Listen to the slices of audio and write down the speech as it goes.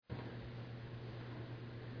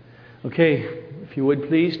Okay, if you would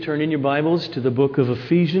please turn in your Bibles to the book of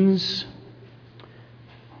Ephesians.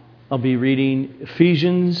 I'll be reading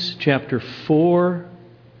Ephesians chapter 4,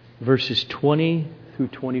 verses 20 through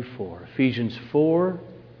 24. Ephesians 4,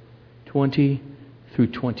 20 through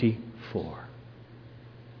 24.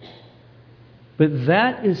 But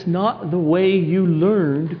that is not the way you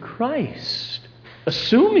learned Christ,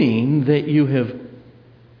 assuming that you have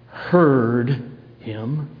heard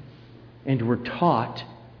Him and were taught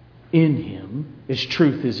in Him, as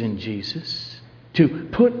truth is in Jesus, to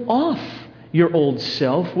put off your old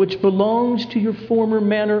self, which belongs to your former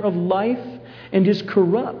manner of life and is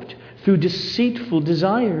corrupt through deceitful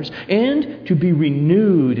desires, and to be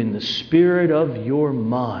renewed in the spirit of your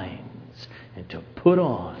minds, and to put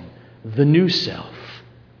on the new self,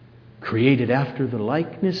 created after the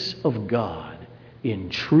likeness of God in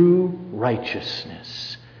true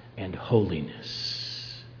righteousness and holiness.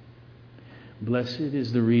 Blessed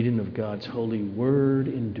is the reading of God's holy word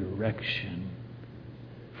in direction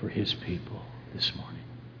for His people this morning.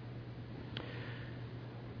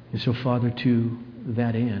 And so, Father, to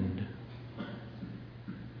that end,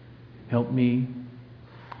 help me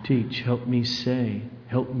teach, help me say,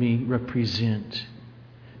 help me represent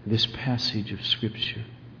this passage of Scripture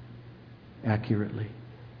accurately.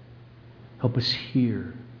 Help us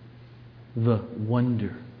hear the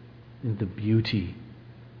wonder and the beauty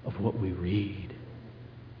of what we read.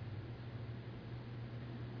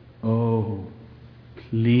 Oh,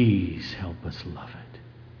 please help us love it.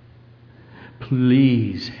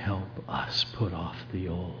 Please help us put off the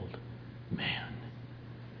old man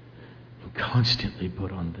and constantly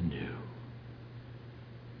put on the new.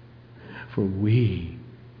 For we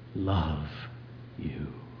love you.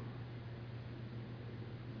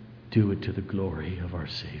 Do it to the glory of our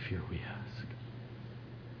Savior, we ask.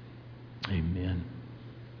 Amen.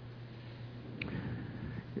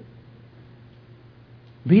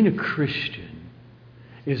 Being a Christian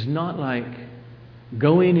is not like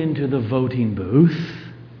going into the voting booth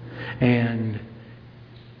and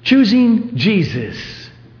choosing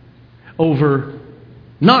Jesus over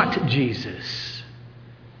not Jesus,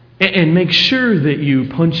 and make sure that you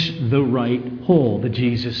punch the right hole, the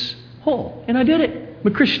Jesus hole. And I did it.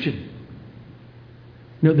 I'm a Christian.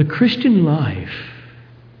 No, the Christian life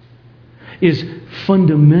is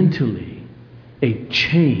fundamentally a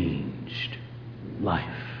changed life.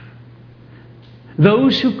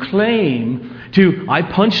 Those who claim to, I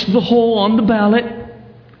punched the hole on the ballot,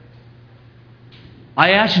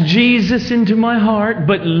 I asked Jesus into my heart,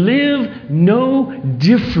 but live no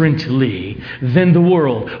differently than the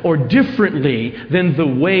world, or differently than the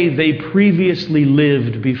way they previously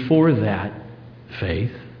lived before that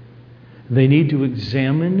faith, they need to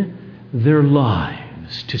examine their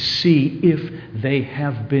lives to see if they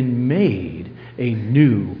have been made a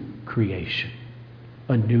new creation,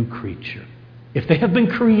 a new creature. If they have been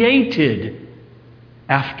created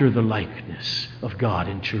after the likeness of God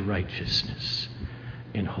in true righteousness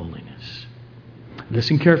and holiness.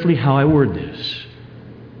 Listen carefully how I word this.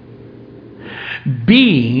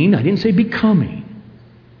 Being, I didn't say becoming,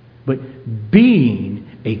 but being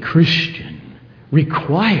a Christian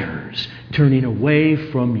requires turning away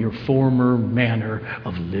from your former manner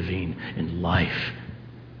of living and life.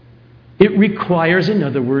 It requires, in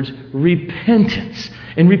other words, repentance.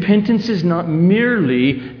 And repentance is not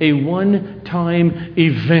merely a one-time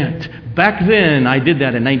event. Back then, I did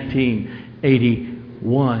that in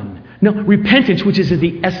 1981. No, repentance, which is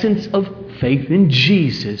the essence of faith in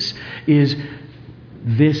Jesus, is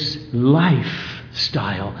this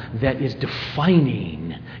lifestyle that is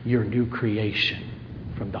defining your new creation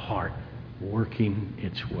from the heart, working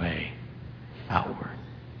its way outward.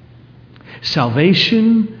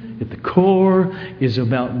 Salvation at the core is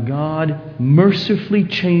about God mercifully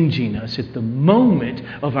changing us at the moment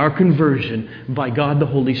of our conversion by God the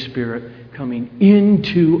Holy Spirit coming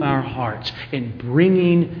into our hearts and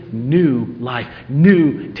bringing new life,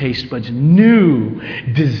 new taste buds, new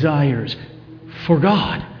desires for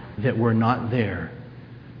God that were not there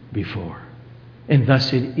before. And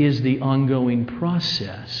thus it is the ongoing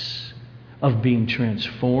process of being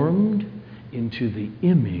transformed into the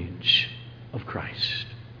image of Christ.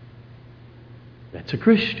 That's a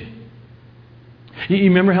Christian. You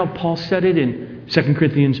remember how Paul said it in 2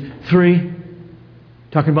 Corinthians 3?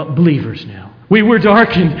 Talking about believers now. We were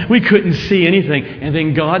darkened. We couldn't see anything. And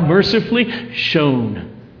then God mercifully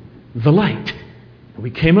shone the light.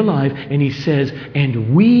 We came alive, and he says,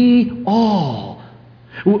 and we all,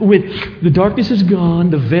 with the darkness is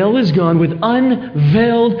gone, the veil is gone, with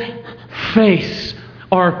unveiled face,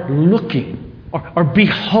 are looking, are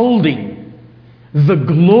beholding the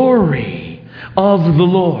glory of the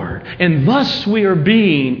Lord. And thus we are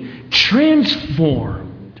being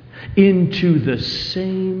transformed into the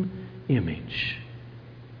same image,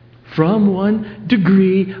 from one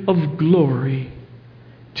degree of glory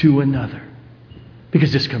to another.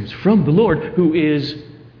 Because this comes from the Lord, who is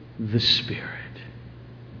the Spirit.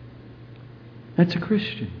 That's a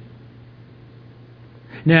Christian.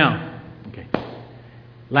 Now,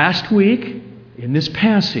 last week, in this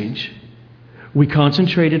passage, we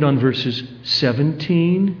concentrated on verses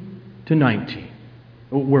 17 to 19,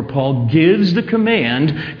 where Paul gives the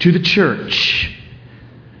command to the church: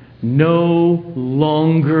 no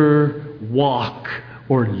longer walk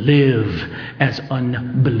or live as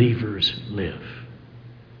unbelievers live.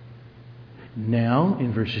 Now,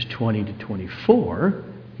 in verses 20 to 24,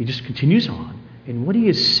 he just continues on. And what he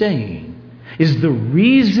is saying is the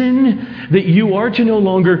reason that you are to no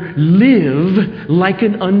longer live like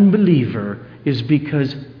an unbeliever is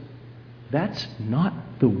because that's not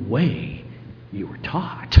the way you were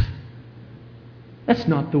taught. That's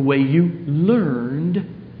not the way you learned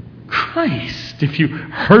Christ. If you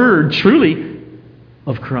heard truly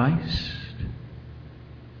of Christ.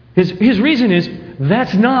 His reason is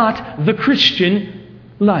that's not the Christian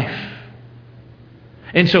life.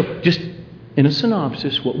 And so, just in a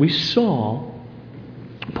synopsis, what we saw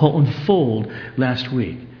Paul unfold last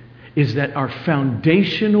week is that our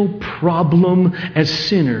foundational problem as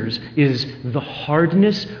sinners is the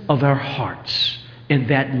hardness of our hearts. And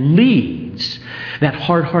that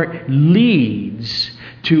hard heart leads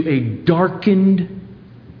to a darkened,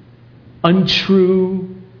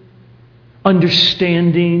 untrue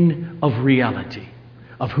understanding of reality,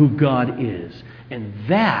 of who God is. And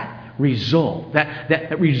that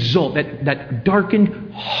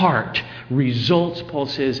darkened heart results, Paul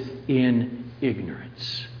says, in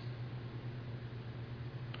ignorance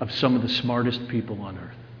of some of the smartest people on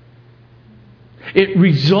earth. It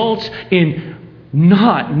results in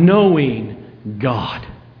not knowing God,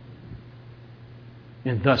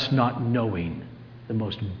 and thus not knowing the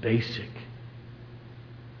most basic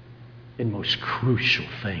and most crucial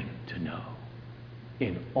thing to know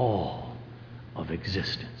in all of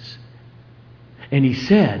existence. And he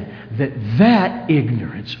said that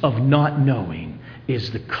ignorance of not knowing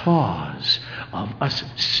is the cause of us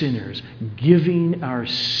sinners giving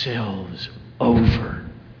ourselves over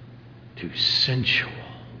to sensual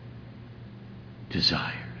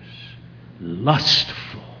desires,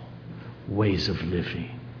 lustful ways of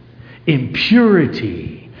living,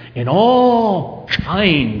 impurity in all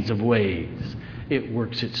kinds of ways. It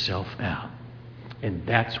works itself out. And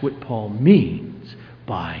that's what Paul means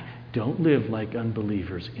by don't live like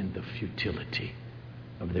unbelievers in the futility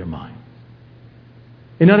of their mind.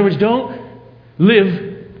 In other words, don't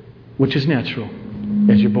live which is natural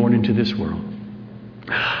as you're born into this world.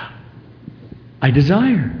 I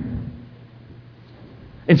desire.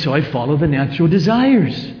 And so I follow the natural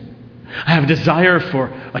desires. I have a desire for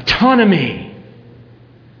autonomy.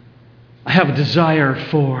 I have a desire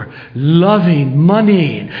for loving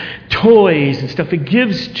money and toys and stuff it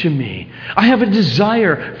gives to me. I have a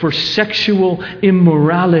desire for sexual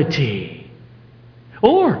immorality.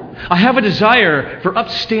 Or I have a desire for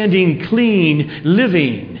upstanding, clean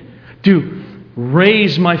living, to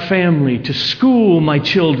raise my family, to school my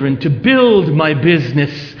children, to build my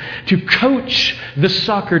business, to coach the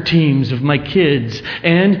soccer teams of my kids,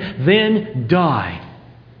 and then die.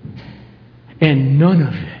 And none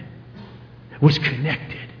of it was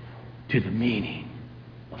connected to the meaning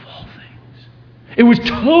of all things. It was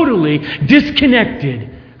totally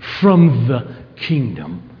disconnected from the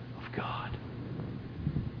kingdom of God,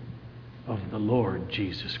 of the Lord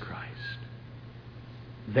Jesus Christ.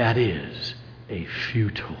 That is a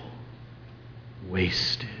futile,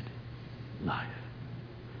 wasted life.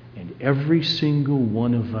 And every single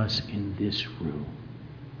one of us in this room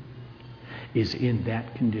is in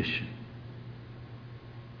that condition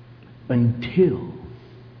until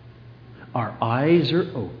our eyes are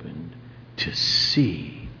opened to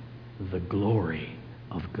see the glory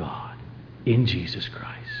of God in Jesus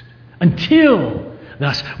Christ. Until,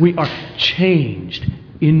 thus, we are changed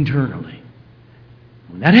internally.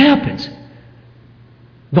 When that happens,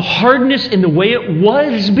 the hardness in the way it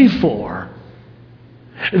was before,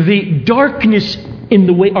 the darkness in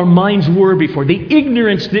the way our minds were before, the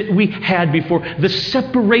ignorance that we had before, the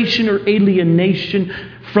separation or alienation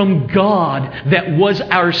from God that was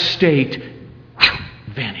our state,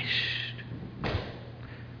 vanished.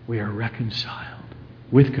 We are reconciled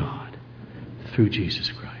with God through Jesus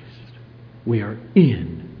Christ. We are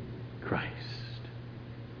in Christ.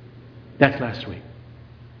 That's last week.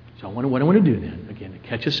 So what I want to do then, again, to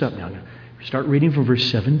catch us up now, I'm going to start reading from verse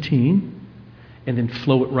 17. and then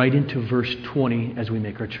flow it right into verse 20 as we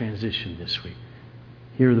make our transition this week.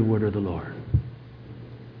 Hear the word of the Lord.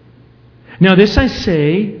 Now this I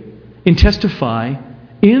say and testify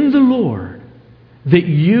in the Lord, that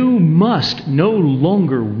you must no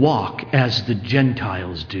longer walk as the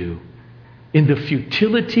Gentiles do, in the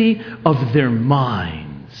futility of their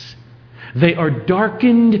minds. They are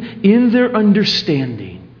darkened in their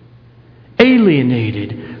understanding,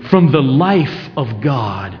 alienated from the life of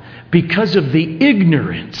God because of the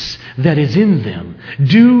ignorance that is in them,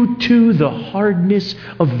 due to the hardness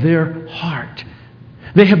of their heart.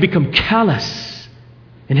 They have become callous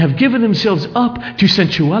and have given themselves up to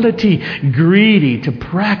sensuality, greedy to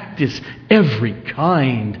practice every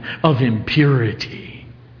kind of impurity.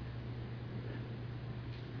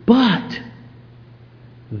 But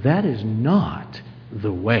that is not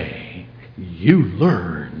the way you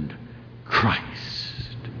learned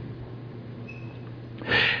Christ.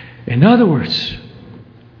 In other words,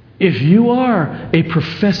 if you are a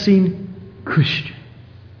professing Christian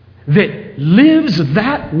that lives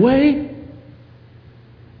that way,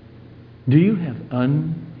 do you have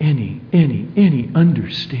any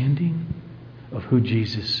understanding of who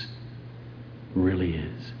Jesus really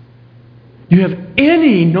is? Do you have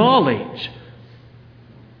any knowledge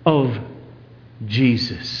of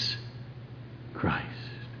Jesus Christ?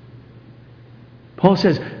 Paul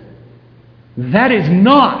says, that is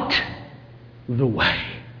not the way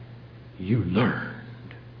you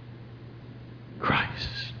learned Christ.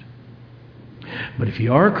 But if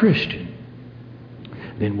you are a Christian,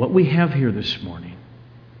 then what we have here this morning,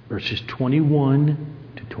 verses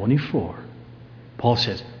 21 to 24, Paul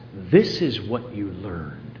says, this is what you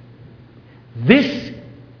learned. This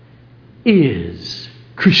is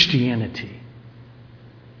Christianity.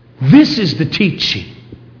 This is the teaching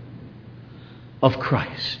of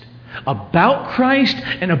Christ. About Christ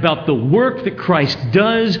and about the work that Christ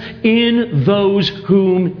does in those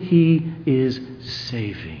whom He is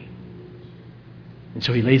saving. And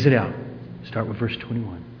so he lays it out. Start with verse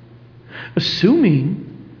 21.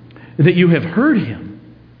 Assuming that you have heard Him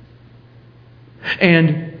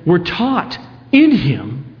and were taught in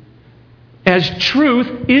Him as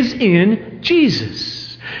truth is in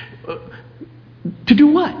Jesus. To do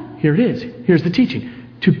what? Here it is. Here's the teaching.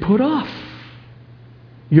 To put off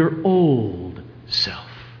your old self.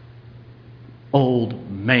 Old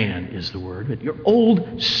man is the word, but your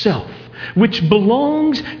old self, which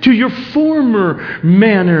belongs to your former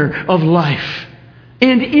manner of life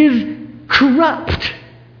and is corrupt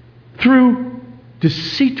through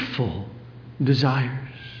deceitful desires.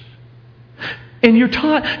 And you're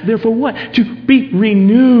taught, therefore, what? To be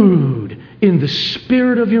renewed in the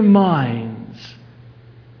spirit of your minds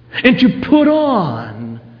and to put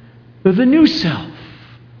on the new self.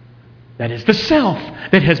 That is the self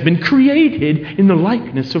that has been created in the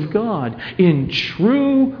likeness of God, in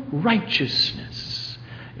true righteousness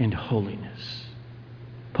and holiness.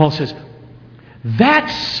 Paul says,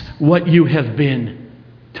 that's what you have been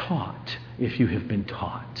taught, if you have been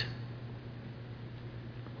taught.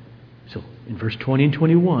 So, in verse 20 and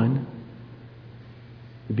 21,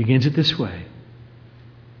 it begins it this way.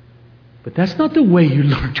 But that's not the way you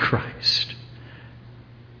learned Christ.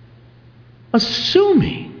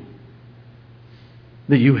 Assuming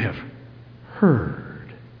that you have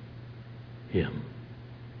heard Him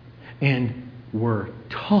and were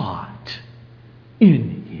taught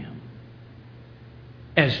in Him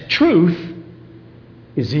as truth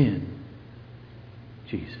is in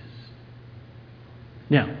Jesus.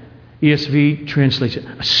 Now, ESV translates it,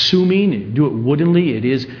 assuming, do it woodenly, it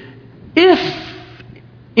is, if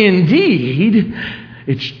indeed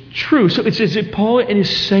it's true. So it's as if Paul is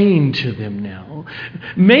saying to them now,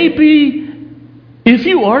 maybe if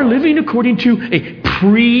you are living according to a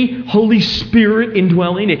pre-Holy Spirit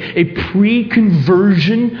indwelling, a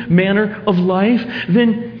pre-conversion manner of life,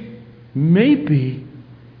 then maybe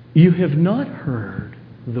you have not heard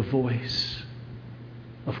the voice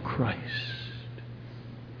of Christ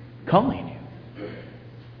calling you.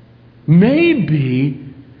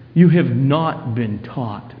 Maybe you have not been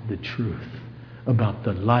taught the truth about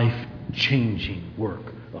the life-changing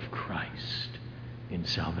work of Christ in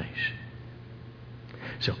salvation.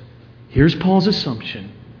 So, here's Paul's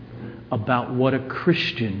assumption about what a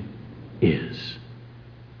Christian is.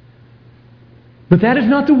 But that is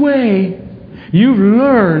not the way you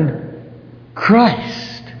learn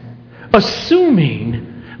Christ,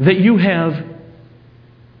 assuming that you have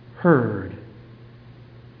heard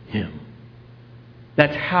Him.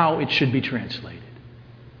 That's how it should be translated.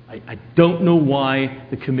 I don't know why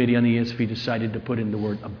the committee on the ESV decided to put in the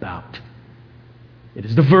word about. It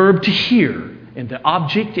is the verb to hear And the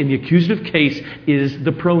object in the accusative case is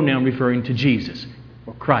the pronoun referring to Jesus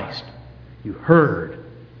or Christ. You heard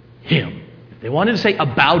Him. If they wanted to say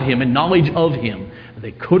about Him and knowledge of Him,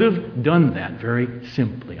 they could have done that very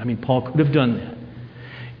simply. I mean, Paul could have done that.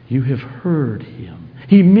 You have heard Him.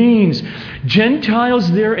 He means Gentiles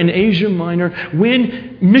there in Asia Minor,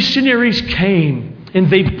 when missionaries came and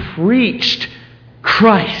they preached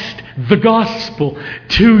Christ, the gospel,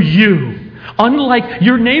 to you. Unlike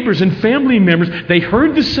your neighbors and family members, they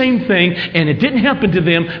heard the same thing and it didn't happen to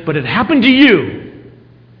them, but it happened to you.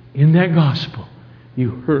 In that gospel, you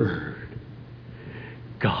heard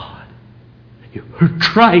God. You heard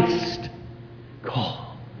Christ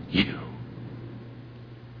call you.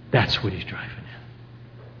 That's what he's driving at.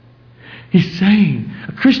 He's saying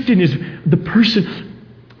a Christian is the person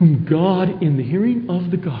whom God, in the hearing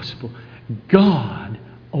of the gospel, God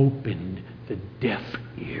opened the deaf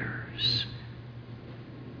ears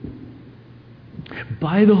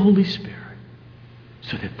by the Holy Spirit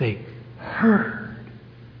so that they heard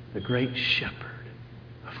the great shepherd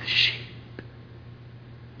of the sheep.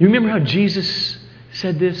 You remember how Jesus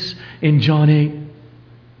said this in John 8?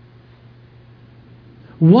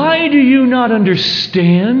 Why do you not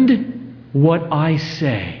understand what I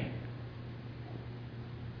say?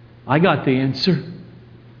 I got the answer,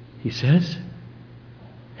 he says.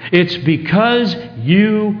 It's because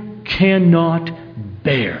you cannot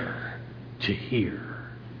bear to hear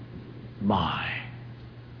my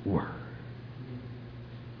word.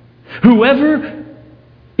 Whoever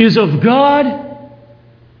is of God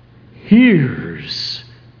hears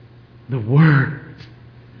the word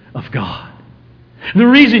of God. The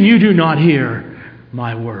reason you do not hear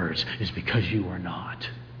my words is because you are not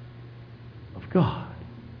of God.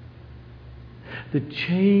 The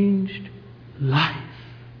changed life.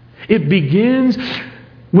 It begins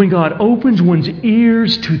when God opens one's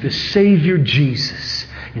ears to the Savior Jesus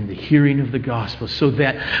in the hearing of the gospel, so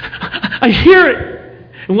that I hear it.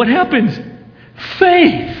 And what happens?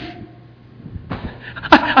 Faith.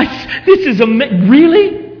 This is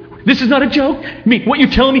really? This is not a joke? I mean, what you're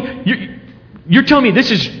telling me, you're telling me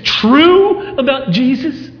this is true about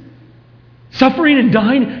Jesus? Suffering and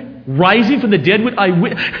dying, rising from the dead with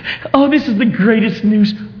oh, this is the greatest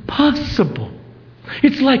news possible.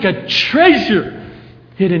 It's like a treasure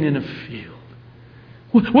hidden in a field.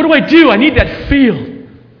 What do I do? I need that field.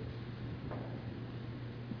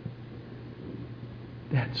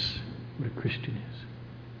 That's what a Christian is.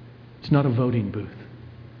 It's not a voting booth.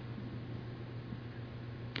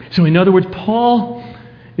 So in other words, Paul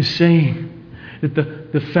is saying that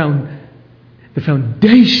the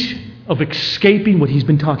foundation of escaping what he's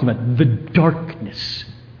been talking about, the darkness,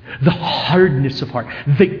 the hardness of heart,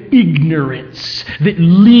 the ignorance that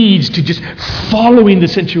leads to just following the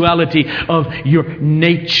sensuality of your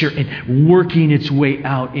nature and working its way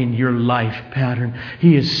out in your life pattern.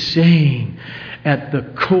 He is saying at the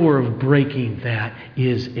core of breaking that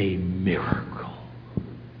is a miracle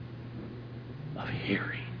of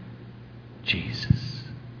hearing Jesus.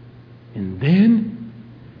 And then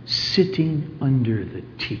sitting under the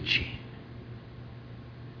teaching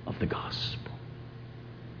of the gospel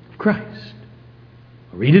of Christ.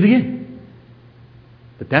 I'll read it again.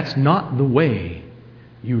 But that's not the way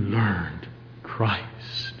you learned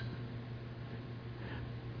Christ.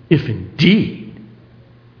 If indeed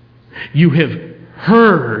you have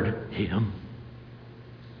heard Him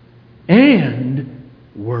and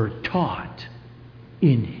were taught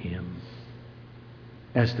in Him,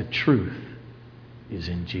 as the truth is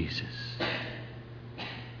in Jesus.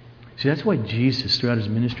 See, that's why Jesus, throughout His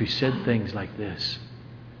ministry, said things like this.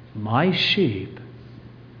 My sheep,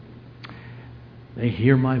 they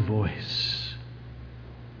hear my voice.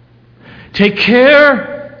 Take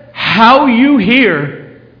care how you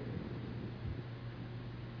hear.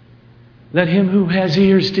 Let him who has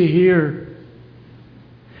ears to hear,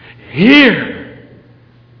 hear.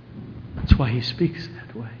 That's why He speaks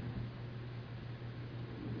that way.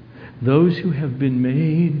 Those who have been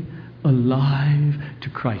made alive to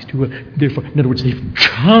Christ, who have, therefore, in other words, they've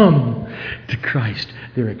come to Christ,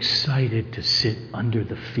 they're excited to sit under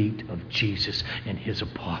the feet of Jesus and His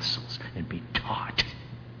apostles and be taught,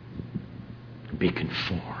 be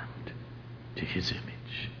conformed to His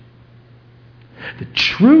image. The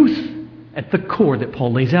truth at the core that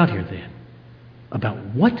Paul lays out here then about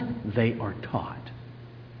what they are taught,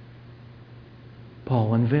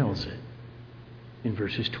 Paul unveils it in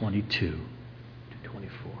verses 22 to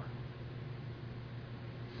 24.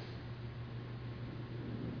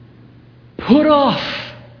 Put off.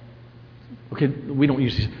 Okay, we don't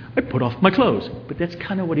use these. I put off my clothes. But that's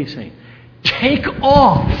kind of what he's saying. Take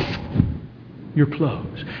off your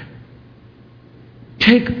clothes.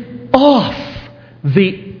 take off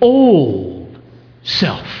the old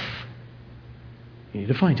self. You need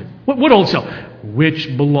to find it. What old self?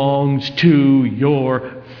 Which belongs to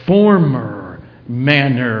your former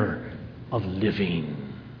manner of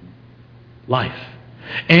living life.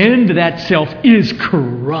 And that self is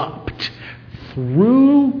corrupt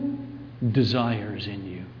through desires in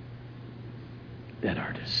you that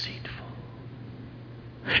are deceitful.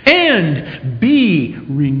 And be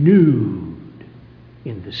renewed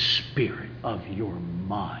in the spirit of your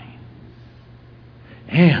mind.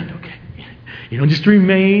 And, you don't just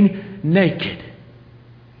remain naked.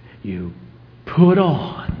 You put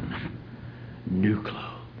on new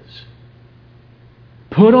clothes.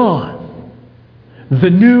 Put on the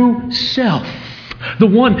new self, the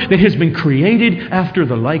one that has been created after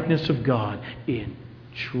the likeness of God in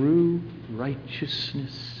true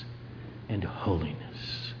righteousness and holiness.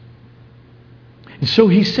 And so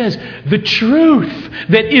he says, the truth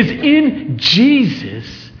that is in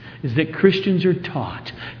Jesus is that Christians are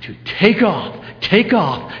taught to take off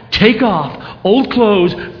old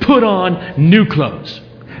clothes, put on new clothes.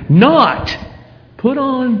 Not put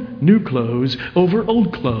on new clothes over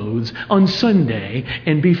old clothes on Sunday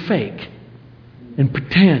and be fake and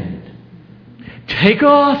pretend. Take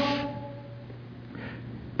off,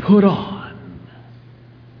 put on.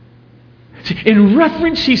 See, in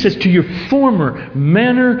reference, he says, to your former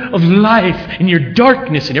manner of life and your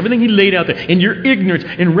darkness and everything he laid out there and your ignorance,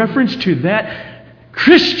 in reference to that,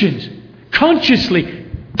 Christians consciously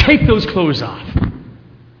take those clothes off.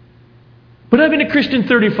 But I've been a Christian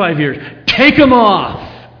 35 years. Take them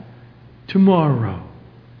off tomorrow.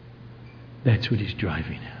 That's what he's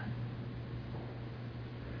driving at.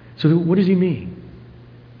 So what does he mean?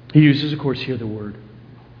 He uses, of course, here the word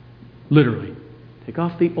literally. Take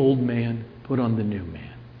off the old man, put on the new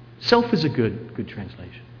man. Self is a good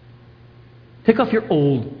translation. Take off your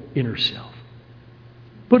old inner self.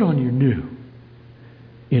 Put on your new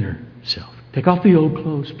inner self. Take off the old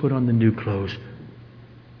clothes, put on the new clothes.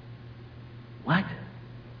 What?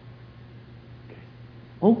 Okay.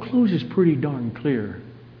 Old clothes is pretty darn clear,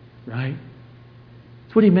 right?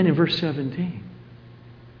 That's what he meant in verse 17.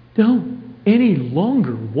 Don't any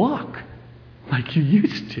longer walk like you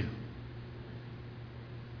used to.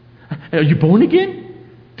 Are you born again?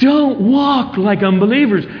 Don't walk like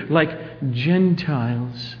unbelievers, like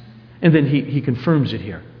Gentiles. And then he confirms it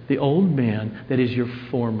here. The old man, that is your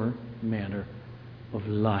former manner of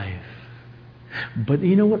life. But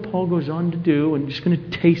you know what Paul goes on to do? I'm just going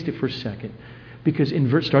to taste it for a second. Because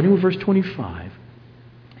starting with verse 25,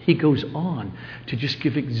 he goes on to just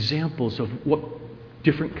give examples of what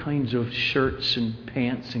different kinds of shirts and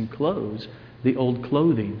pants and clothes, the old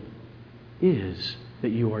clothing is that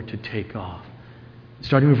you are to take off.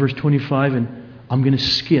 Starting with verse 25, and I'm going to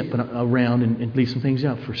skip around and leave some things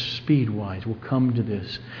out for speed-wise. We'll come to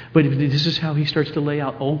this. But this is how he starts to lay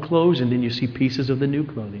out old clothes, and then you see pieces of the new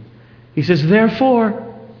clothing. He says,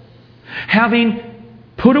 therefore, having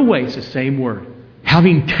put away, it's the same word,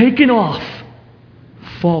 having taken off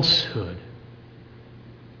falsehood,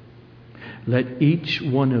 let each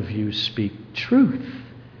one of you speak truth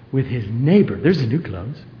with his neighbor. There's the new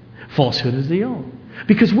clothes. Falsehood is the old.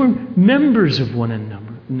 Because we're members of one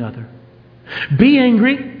another. Be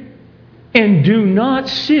angry and do not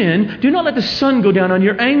sin. Do not let the sun go down on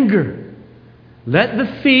your anger. Let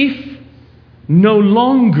the thief no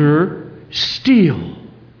longer steal.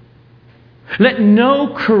 Let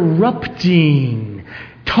no corrupting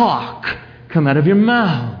talk come out of your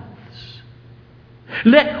mouths.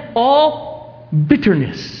 Let all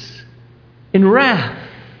bitterness and wrath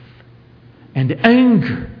and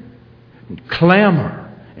anger and clamor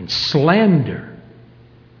and slander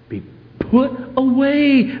be put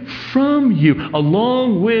away from you,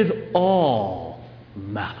 along with all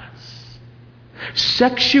malice.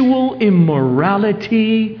 Sexual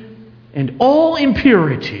immorality and all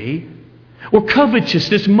impurity or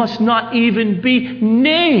covetousness must not even be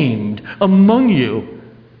named among you,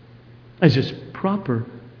 as is proper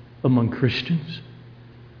among Christians.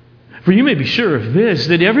 For you may be sure of this,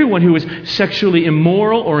 that everyone who is sexually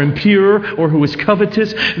immoral or impure or who is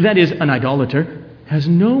covetous, that is, an idolater, has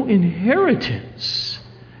no inheritance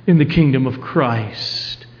in the kingdom of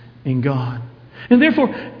Christ and God. And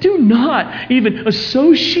therefore, do not even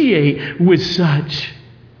associate with such.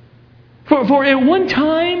 For at one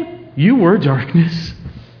time, you were darkness.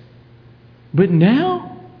 But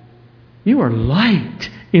now, you are light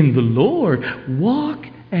in the Lord. Walk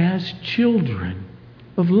as children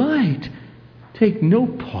of light. Take no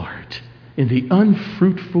part in the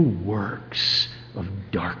unfruitful works of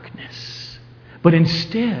darkness, but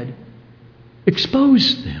instead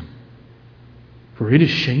expose them. For it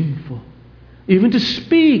is shameful even to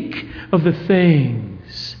speak of the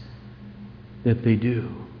things that they do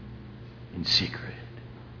in secret.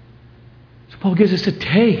 So Paul gives us a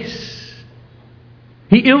taste.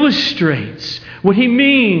 He illustrates what he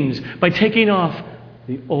means by taking off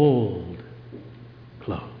the old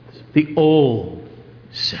clothes, the old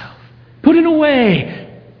self, putting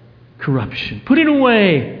away corruption, putting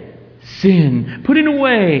away sin, putting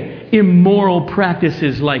away immoral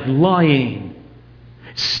practices like lying,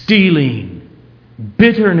 stealing,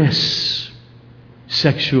 bitterness,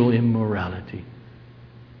 sexual immorality.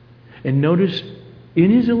 And notice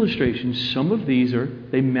in his illustrations, some of these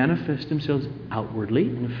they manifest themselves outwardly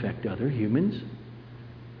and affect other humans.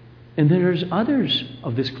 And then there's others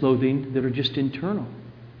of this clothing that are just internal,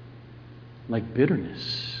 like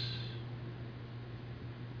bitterness,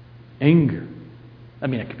 anger. I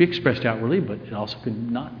mean, it could be expressed outwardly, but it also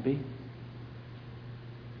could not be.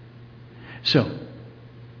 So,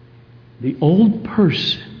 the old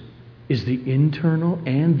person is the internal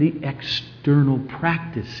and the external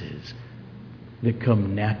practices that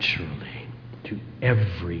come naturally to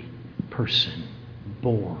every person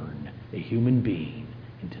born a human being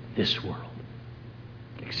into this world,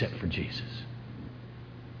 except for Jesus.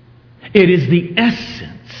 It is the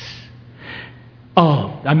essence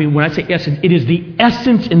when I say essence, it is the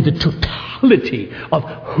essence and the totality of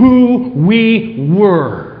who we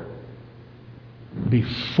were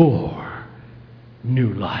before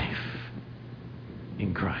new life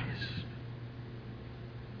in Christ.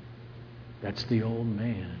 That's the old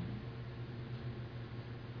man.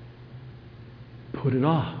 Put it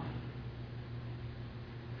off.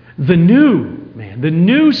 The new man, the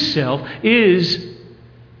new self, is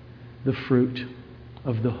the fruit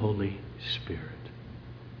of the Holy Spirit.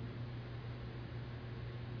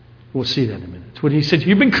 We'll see that in a minute. It's what he said.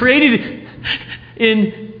 You've been created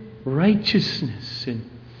in righteousness and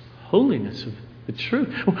holiness of the truth.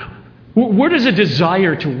 Where does a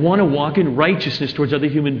desire to want to walk in righteousness towards other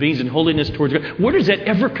human beings and holiness towards God, where does that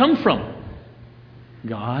ever come from?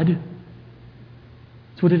 God.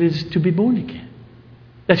 That's what it is to be born again.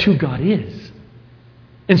 That's who God is.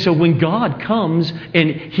 And so when God comes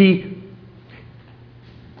and He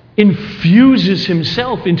infuses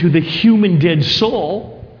Himself into the human dead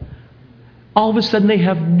soul, all of a sudden they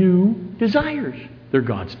have new desires. They're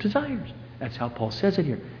God's desires. That's how Paul says it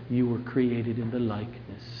here. You were created in the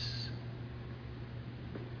likeness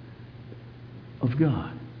of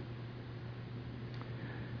God.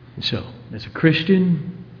 And so, as a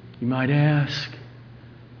Christian, you might ask,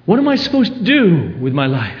 what am I supposed to do with my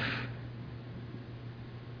life?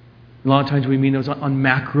 A lot of times we mean those on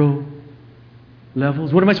macro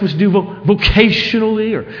levels. What am I supposed to do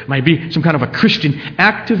vocationally? Or it might be some kind of a Christian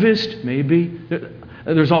activist, maybe.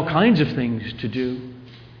 There's all kinds of things to do.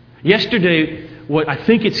 Yesterday,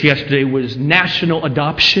 was National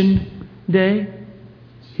Adoption Day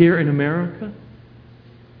here in America.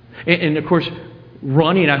 And of course,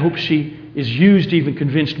 Ronnie, and I hope she is used to even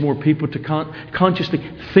convince more people to consciously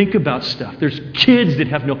think about stuff. There's kids that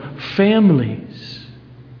have no families.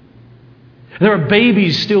 There are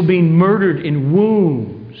babies still being murdered in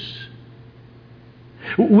wombs.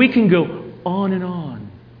 We can go on and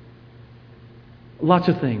on. Lots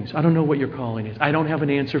of things. I don't know what your calling is. I don't have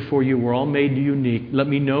an answer for you. We're all made unique. Let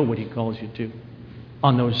me know what He calls you to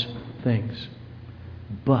on those things.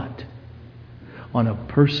 But on a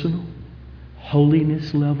personal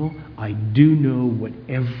holiness level, I do know what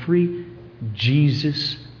every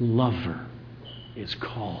Jesus lover is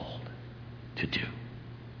called to do.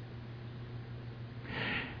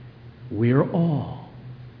 We're all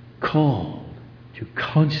called to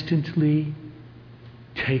constantly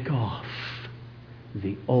take off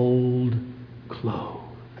the old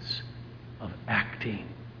clothes of acting,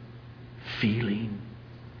 feeling,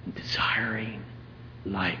 and desiring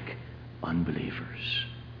like unbelievers.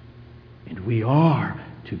 And we are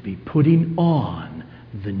to be putting on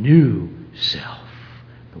the new self,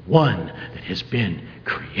 the one that has been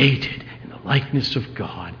created in the likeness of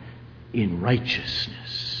God in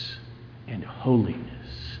righteousness and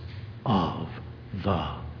holiness of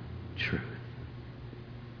the truth.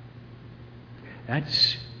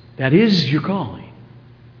 That is your calling.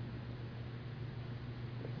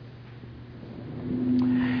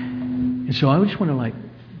 And so I just want to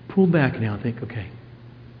pull back now and think, okay,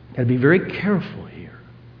 got to be very careful here.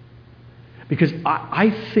 Because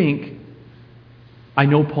I think I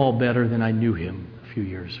know Paul better than I knew him a few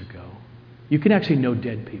years ago. You can actually know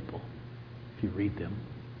dead people if you read them.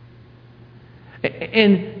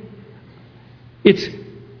 And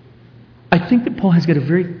I think that Paul has got a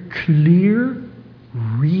very clear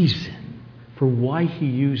reason for why he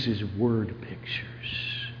uses word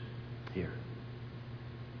pictures here.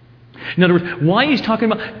 In other words, why he's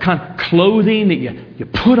talking about kind of clothing that you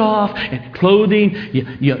put off and clothing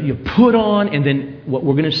you put on, and then what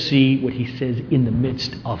we're going to see, what he says in the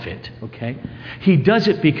midst of it. Okay? He does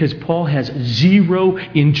it because Paul has zero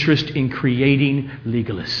interest in creating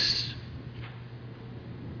legalists.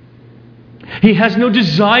 He has no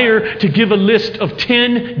desire to give a list of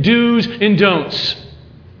 10 do's and don'ts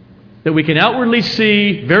that we can outwardly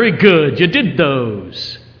see, very good, you did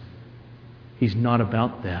those. He's not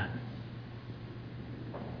about that.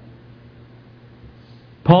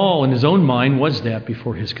 Paul, in his own mind, was that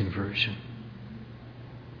before his conversion.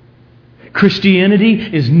 Christianity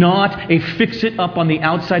is not a fix it up on the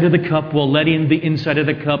outside of the cup while letting the inside of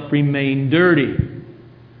the cup remain dirty.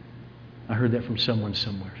 I heard that from someone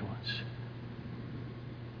somewhere once.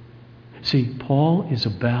 See, Paul is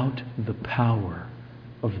about the power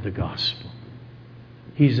of the gospel.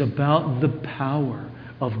 He's about the power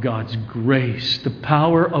of God's grace, the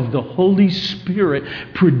power of the Holy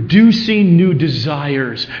Spirit producing new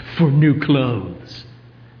desires for new clothes.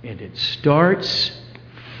 And it starts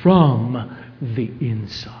from the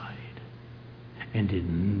inside. And it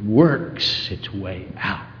works its way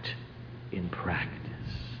out in practice.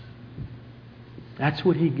 That's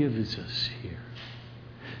what he gives us here.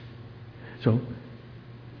 So,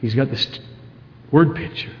 he's got this word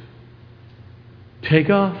picture. Take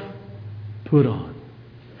off, put on.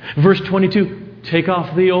 Verse 22, take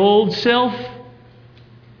off the old self.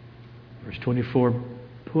 Verse 24,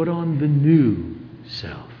 put on the new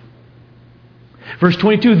self. Verse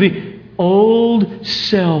 22, the old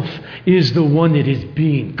self is the one that is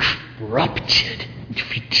being corrupted into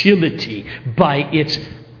futility by its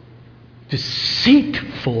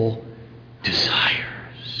deceitful desires.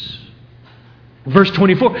 Verse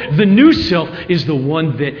 24, the new self is the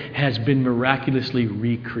one that has been miraculously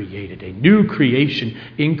recreated. A new creation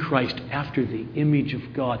in Christ after the image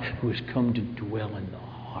of God who has come to dwell in the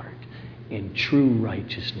heart in true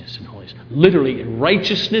righteousness and holiness. Literally in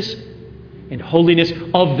righteousness and holiness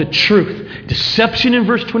of the truth. Deception in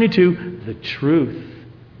verse 22, the truth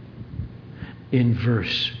in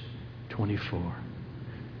verse 24.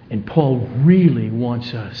 And Paul really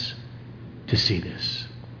wants us to see this.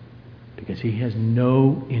 Because he has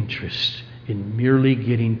no interest in merely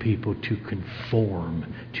getting people to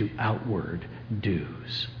conform to outward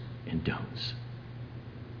do's and don'ts.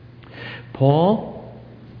 Paul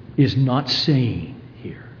is not saying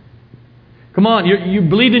here, come on, you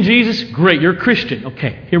believe in Jesus? Great, you're a Christian.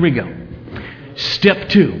 Okay, here we go. Step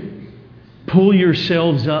 2, pull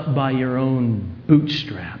yourselves up by your own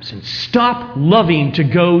bootstraps and stop loving to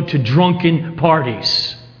go to drunken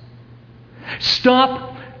parties. Stop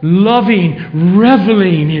loving,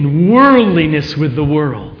 reveling in worldliness with the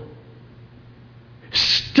world.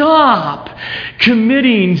 Stop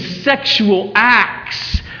committing sexual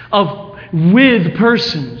acts with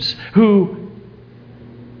persons who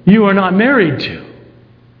you are not married to.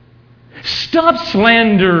 Stop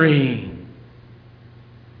slandering.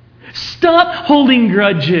 Stop holding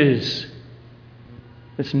grudges.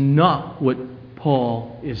 That's not what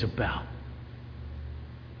Paul is about.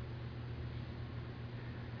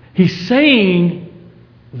 He's saying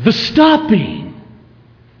the stopping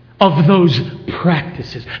of those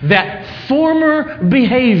practices, that former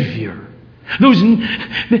behavior,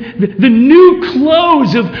 the new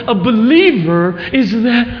clothes of a believer is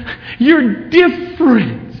that you're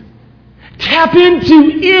different. Tap into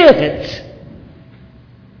it.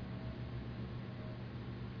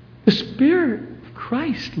 The Spirit of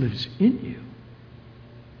Christ lives in you.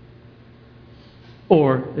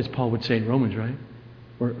 Or, as Paul would say in Romans, right?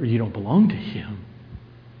 Or you don't belong to Him.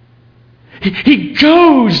 He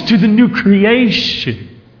goes to the new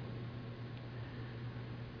creation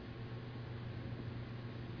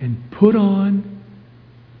and put on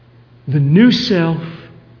the new self,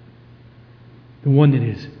 the one that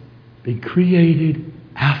is being created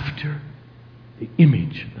after the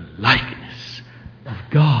image, the likeness of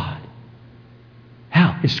God.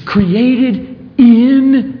 How? It's created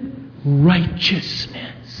in righteousness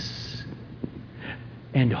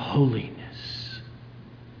and holiness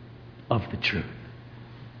of the truth.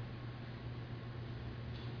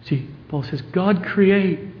 See, Paul says God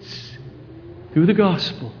creates through the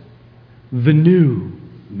gospel the new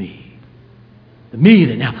me. The me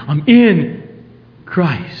that now I'm in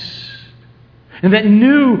Christ. And that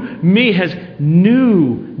new me has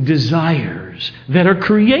new desires that are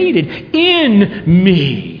created in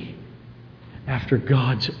me after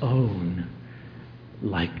God's own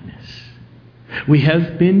likeness. We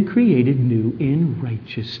have been created new in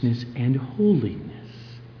righteousness and holiness.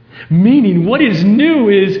 Meaning, what is new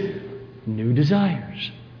is new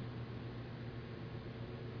desires.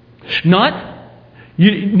 Now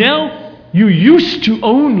you used to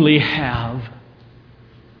only have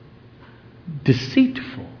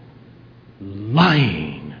deceitful,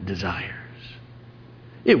 lying desires.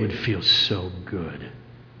 It would feel so good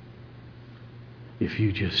if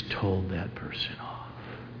you just told that person off,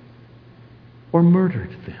 or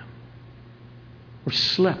murdered them, or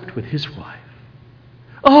slept with his wife.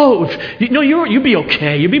 Oh, you'd be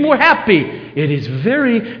okay. You'd be more happy. It is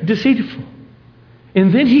very deceitful.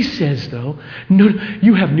 And then he says, though, no,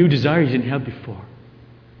 you have new desires you didn't have before.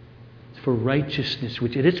 It's for righteousness,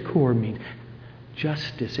 which at its core means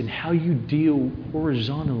justice and how you deal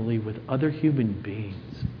horizontally with other human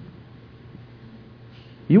beings.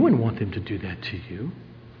 You wouldn't want them to do that to you.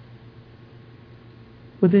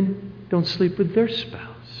 Well, then don't sleep with their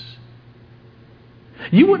spouse.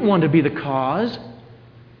 You wouldn't want to be the cause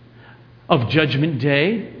of Judgment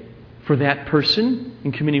Day for that person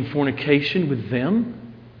in committing fornication with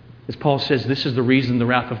them. As Paul says, this is the reason the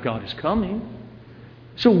wrath of God is coming.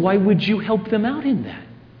 So why would you help them out in that?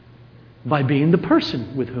 By being the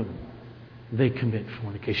person with whom they commit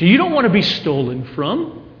fornication. You don't want to be stolen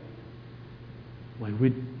from. Why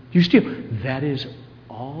would you steal? That is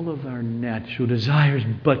all of our natural desires.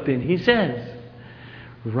 But then he says,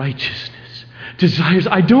 righteousness, desires,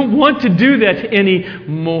 I don't want to do that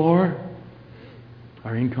anymore,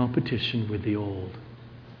 are in competition with the old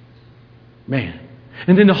man.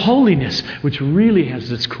 And then the holiness, which really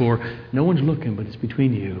has its core, no one's looking, but it's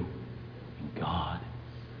between you and God.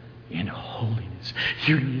 In holiness.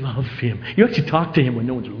 You love Him. You actually talk to Him when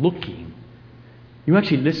no one's looking. You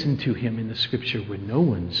actually listen to Him in the Scripture when no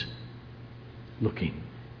one's looking.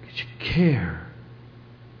 Because you care.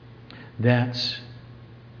 That's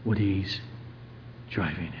what He's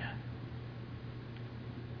driving at.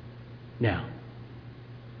 Now,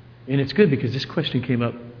 and it's good because this question came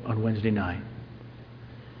up on Wednesday night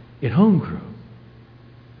at home group.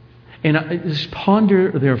 And I just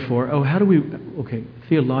ponder, therefore, how do we,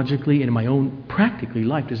 theologically and in my own practically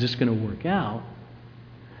life, is this going to work out?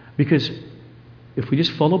 Because if we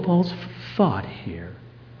just follow Paul's thought here,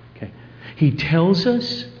 he tells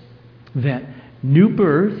us that new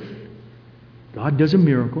birth, God does a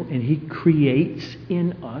miracle, and He creates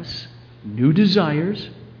in us new desires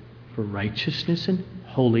for righteousness and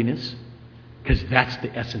holiness, because that's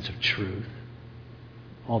the essence of truth.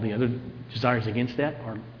 All the other desires against that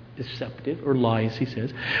are deceptive or lies, he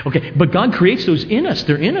says. But God creates those in us.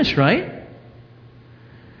 They're in us, right?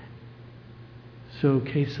 So,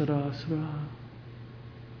 que sera, sera.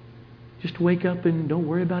 Just wake up and don't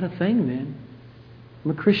worry about a thing then.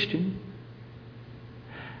 I'm a Christian.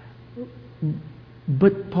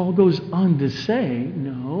 But Paul goes on to say,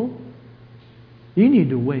 no, you need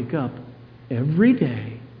to wake up every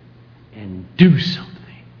day and do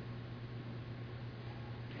something.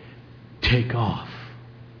 Take off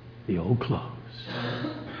the old clothes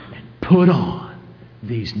and put on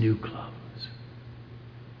these new clothes.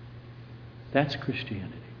 That's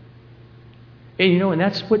Christianity. And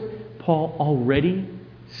that's what Paul already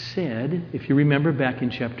said, if you remember back in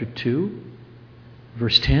chapter 2,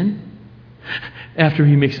 verse 10. After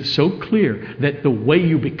he makes it so clear that the way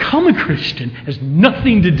you become a Christian has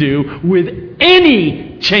nothing to do with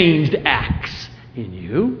any changed acts in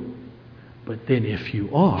you. But then if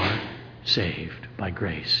you are saved by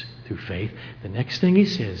grace through faith, the next thing he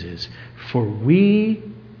says is, for we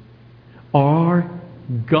are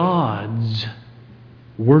God's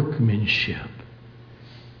workmanship.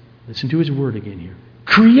 Listen to his word again here.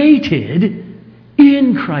 Created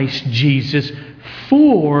in Christ Jesus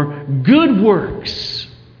for good works,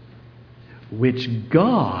 which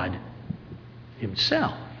God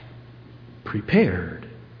Himself prepared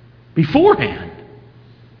beforehand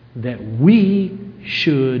that we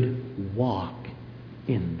should walk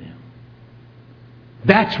in them.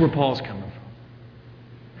 That's where Paul's coming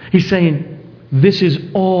from. He's saying this is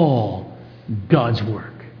all God's work.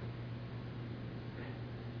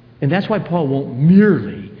 And that's why Paul won't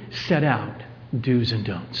merely set out do's and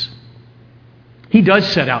don'ts. He does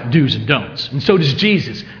set out do's and don'ts, and so does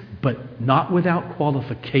Jesus, but not without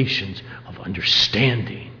qualifications of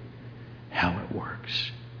understanding how it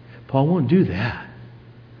works. Paul won't do that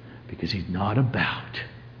because he's not about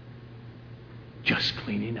just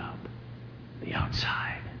cleaning up the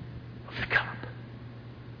outside of the cup.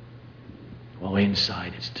 While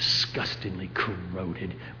inside it's disgustingly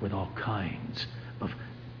corroded with all kinds of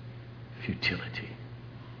futility.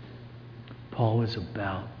 Paul is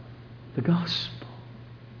about the gospel,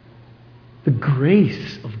 the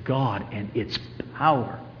grace of God and its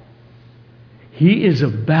power. He is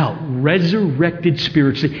about resurrected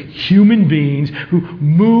spiritually human beings who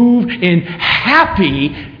move in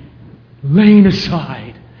happy laying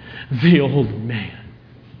aside the old man.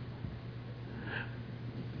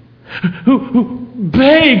 Who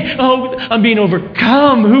beg, oh, I'm being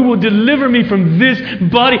overcome. Who will deliver me from this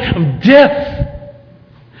body of death?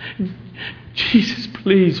 Jesus,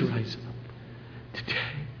 please rise up today.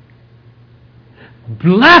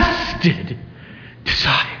 Blasted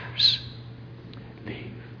desires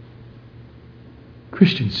leave.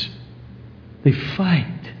 Christians, they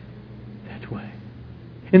fight that way.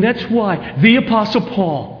 And that's why the Apostle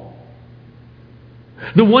Paul,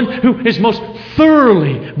 the one who is most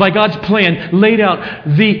thoroughly, by God's plan, laid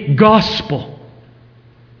out the gospel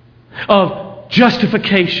of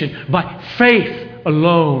justification by faith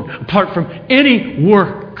alone, apart from any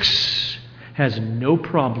works, has no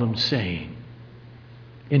problem saying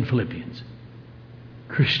in Philippians,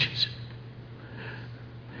 Christians,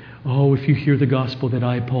 oh, if you hear the gospel that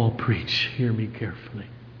I, Paul, preach, hear me carefully.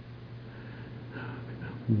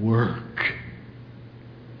 Work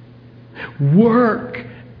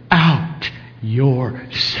out your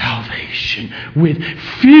salvation with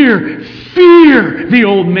fear. Fear the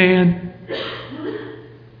old man.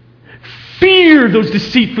 Fear those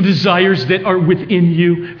deceitful desires that are within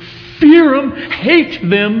you. Fear them. Hate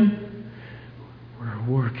them. Or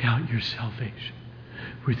work out your salvation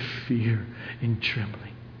with fear and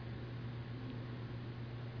trembling.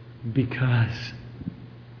 Because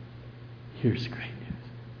here's the great news.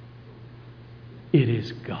 It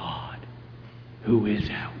is God who is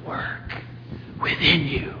at work within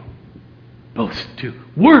you, both to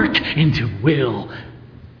work and to will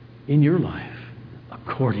in your life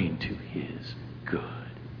according to His good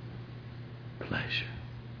pleasure.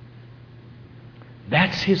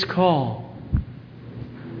 That's His call.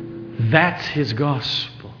 That's His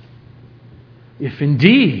gospel. If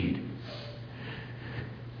indeed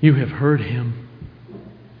you have heard Him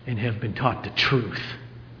and have been taught the truth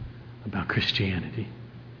about Christianity.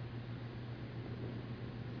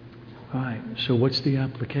 All right, so what's the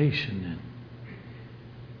application then?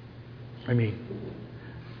 I mean,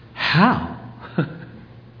 how?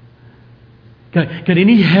 Got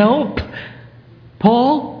any help,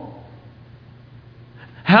 Paul?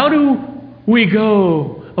 How do we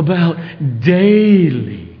go about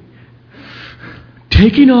daily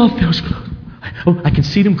taking off those clothes? Oh, I can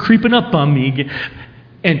see them creeping up on me again.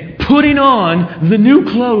 And putting on the new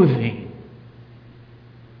clothing.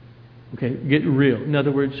 Okay, get real. In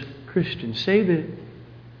other words, Christians, say that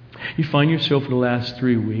you find yourself in the last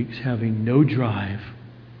 3 weeks having no drive,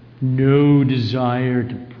 no desire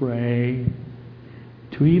to pray,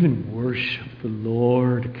 to even worship the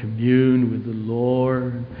Lord, to commune with the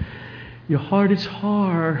Lord. Your heart is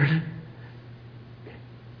hard.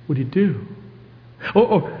 What do you do?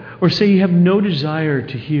 Or say you have no desire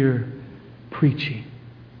to hear preaching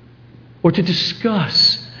or to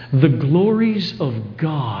discuss the glories of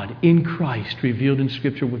God in Christ revealed in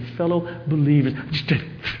Scripture with fellow believers.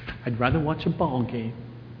 I'd rather watch a ball game.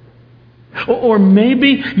 Or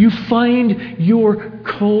maybe you find your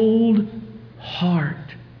cold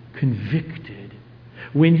heart convicted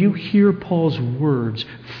when you hear Paul's words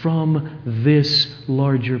from this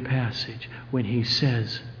larger passage when he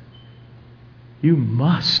says, you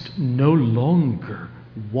must no longer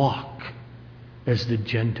walk as the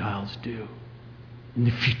Gentiles do. In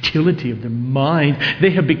the futility of their mind,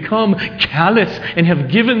 they have become callous and have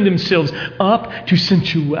given themselves up to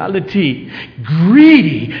sensuality,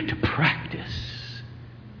 greedy to practice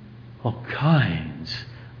all kinds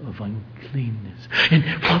of uncleanness. And,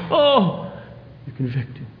 you're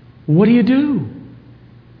convicted. What do?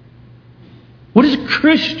 What does a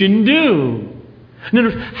Christian do? In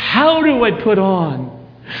other words, how do I put on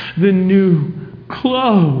the new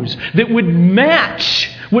clothes that would match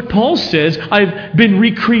what Paul says I've been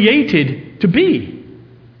recreated to be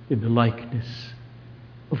in the likeness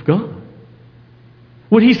of God?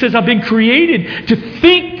 What he says I've been created to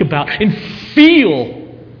think about and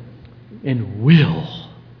feel and will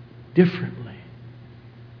differently.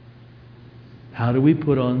 How do we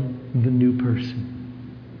put on the new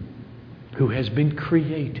person who has been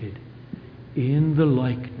created in the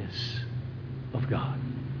likeness of God?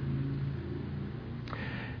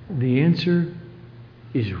 The answer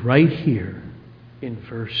is right here in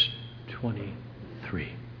verse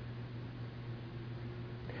 23.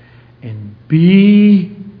 And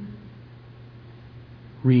be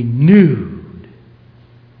renewed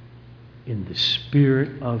in the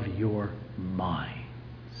spirit of your minds.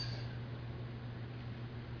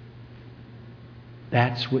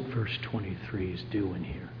 That's what verse 23 is doing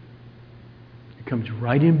here. It comes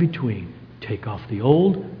right in between Take off the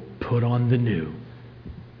old, put on the new.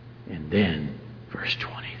 And then, verse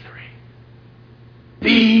 23.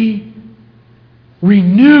 Be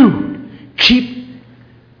renewed. Keep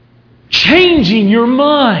changing your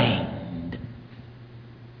mind,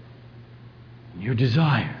 your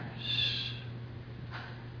desires.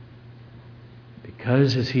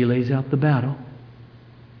 Because as he lays out the battle,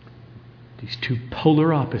 these two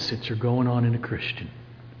polar opposites are going on in a Christian.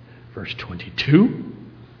 Verse 22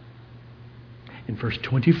 and verse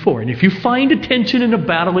 24. And if you find a tension in a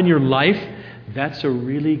battle in your life, that's a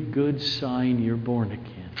really good sign you're born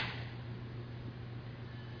again.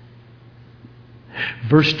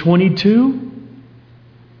 Verse 22,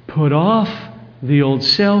 put off the old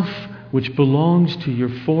self which belongs to your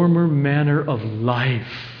former manner of life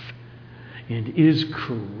and is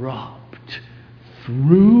corrupt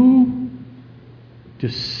through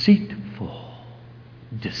deceitful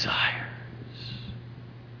desires.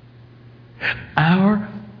 Our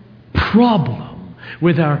problem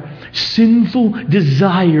with our sinful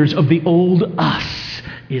desires of the old us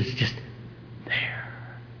is just there,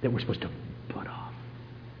 that we're supposed to put off.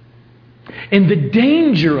 And the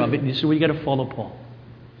danger of it, this is where you got to follow Paul.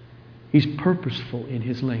 He's purposeful in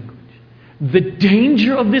his language. The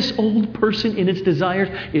danger of this old person in its desires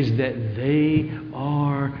is that they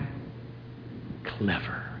are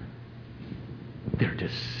clever. They're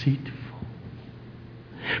deceitful.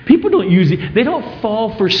 People don't they don't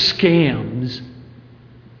fall for scams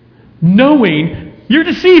knowing you're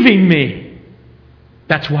deceiving me.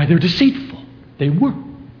 That's why they're deceitful. They work.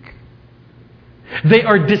 They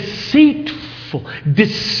are deceitful,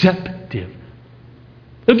 deceptive.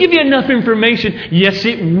 They'll give you enough information. Yes,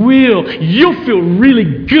 it will. You'll feel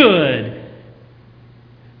really good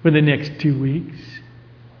for the next 2 weeks.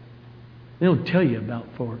 They don't tell you about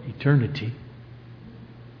for eternity.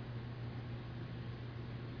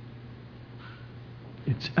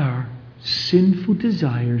 It's our sinful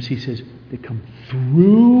desires, he says, that come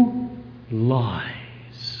through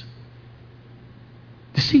lies,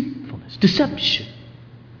 deceitfulness, deception.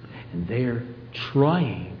 And they're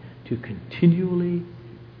trying to continually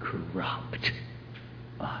corrupt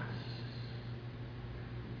us.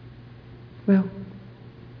 Well,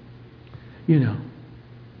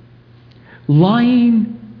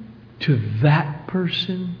 lying to that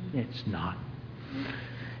person, it's not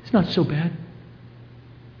so bad.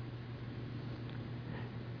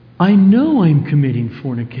 I know I'm committing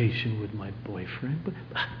fornication with my boyfriend,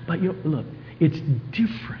 but look, it's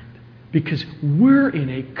different because we're in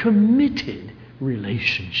a committed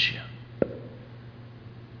relationship.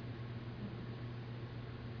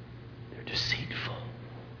 They're deceitful.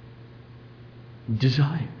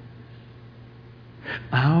 Desires.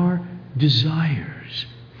 Our desires,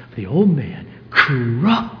 the old man,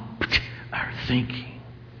 corrupt our thinking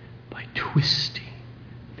by twisting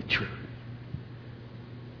the truth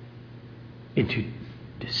into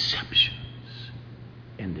deceptions,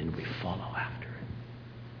 and then we follow after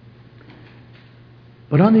it.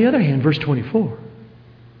 But on the other hand, verse 24,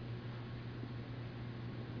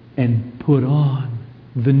 and put on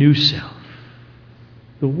the new self,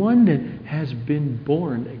 the one that has been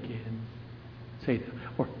born again, say that,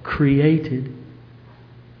 or created.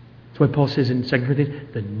 That's why Paul says in 2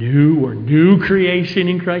 Corinthians, the new creation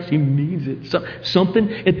in Christ. He means it.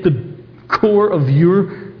 Something at the core of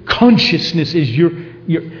your consciousness is your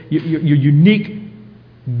unique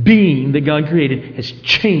being that God created has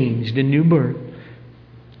changed in new birth.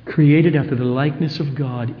 Created after the likeness of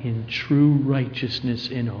God in true righteousness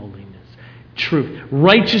and holiness. Truth.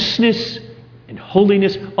 Righteousness and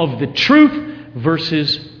holiness of the truth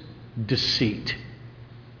versus deceit.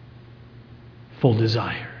 Full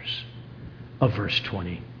desires of verse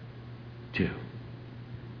 22.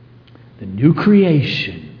 The new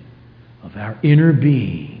creation of our inner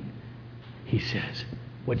being, he says,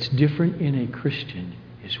 what's different in a Christian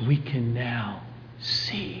is we can now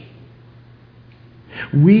see.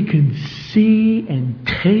 We can see and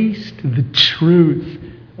taste the truth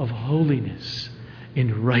of holiness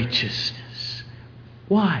and righteousness.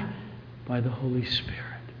 Why? By the Holy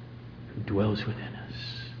Spirit who dwells within us.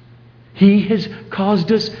 He has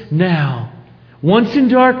caused us now, once in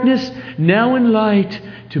darkness, now in light,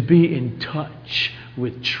 to be in touch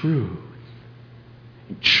with truth.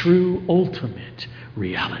 True ultimate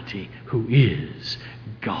reality, who is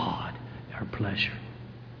God, our pleasure.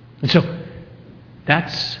 And so,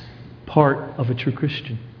 that's part of a true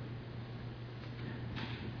Christian.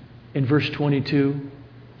 In verse 22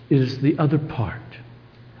 is the other part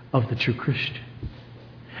of the true Christian.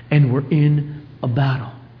 And we're in a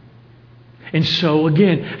battle. And so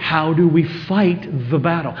again, how do we fight the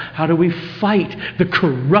battle? How do we fight the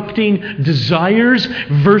corrupting desires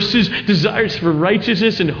versus desires for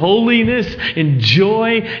righteousness and holiness and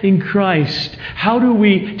joy in Christ? How do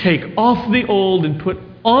we take off the old and put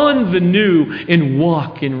on the new and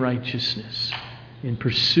walk in righteousness and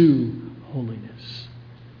pursue holiness?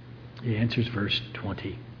 He answers verse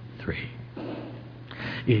 23.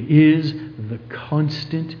 It is the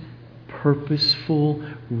constant, purposeful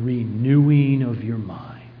renewing of your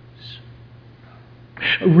minds.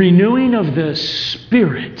 Renewing of the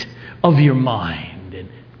spirit of your mind. And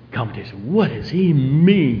commentators, what does he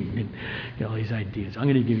mean? And all these ideas. I'm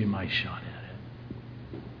going to give you my shot at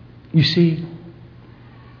it. You see,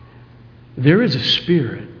 there is a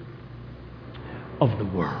spirit of the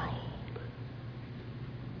world.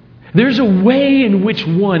 There's a way in which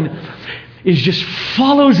one just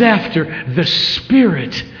follows after the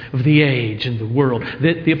spirit of the age and the world.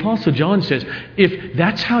 That the Apostle John says, if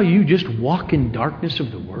that's how you just walk in darkness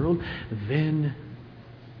of the world, then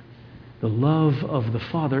the love of the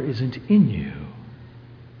Father isn't in you.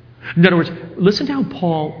 In other words, listen to how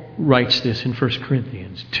Paul writes this in 1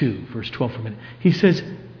 Corinthians 2, verse 12 for a minute. He says,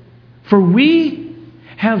 for we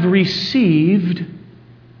have received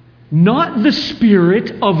not the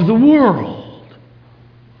spirit of the world,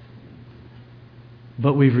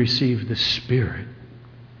 but we've received the Spirit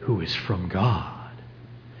who is from God,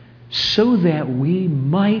 so that we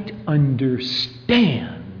might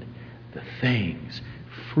understand the things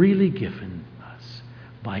freely given us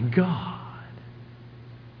by God.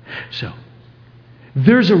 So,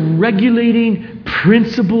 there's a regulating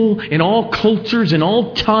principle in all cultures and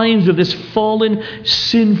all times of this fallen,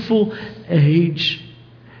 sinful age.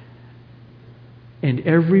 And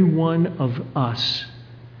every one of us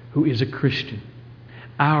who is a Christian,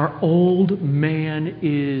 our old man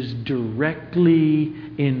is directly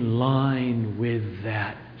in line with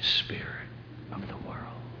that spirit of the world.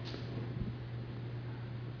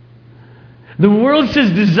 The world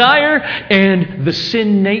says desire, and the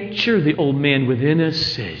sin nature, the old man within us,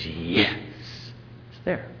 says yes. It's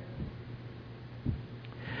there.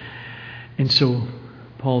 And so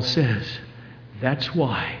Paul says, that's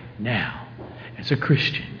why now, as a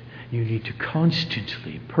Christian, you need to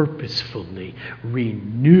constantly, purposefully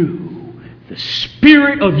renew the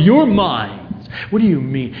spirit of your minds. What do you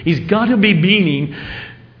mean? He's got to be meaning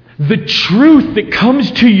the truth that comes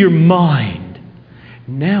to your mind.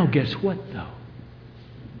 Now, guess what, though?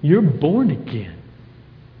 You're born again.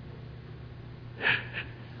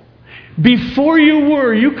 Before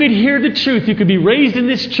you could hear the truth. You could be raised in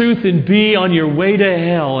this truth and be on your way to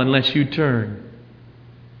hell unless you turn.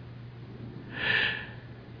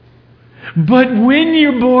 But when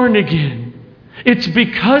you're born again, it's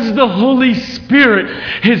because the Holy Spirit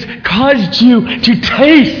has caused you to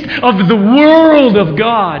taste of the world of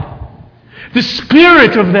God, the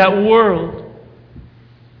spirit of that world.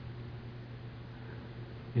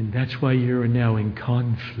 And that's why you're now in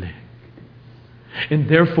conflict. And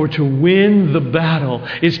therefore, to win the battle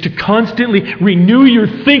is to constantly renew your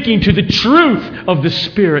thinking to the truth of the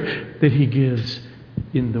Spirit that He gives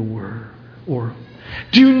in the Word. Or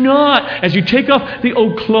do not, as you take off the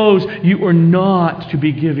old clothes, you are not to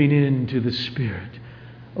be giving in to the spirit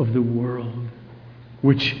of the world,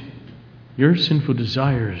 which your sinful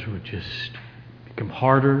desires would just become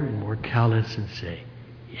harder and more callous and say,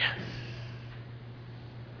 yes.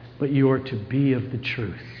 But you are to be of the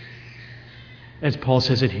truth, as Paul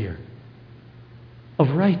says it here,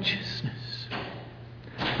 of righteousness,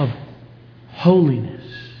 of holiness.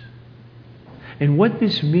 And what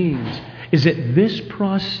this means is that this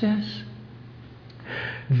process,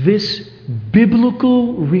 this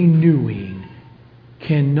biblical renewing,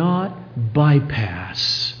 cannot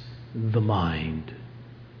bypass the mind.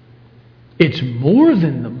 It's more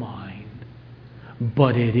than the mind,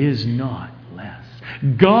 but it is not less.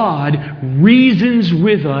 God reasons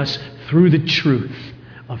with us through the truth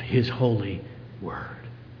of His holy Word.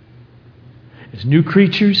 As new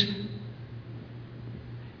creatures,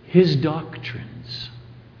 His doctrines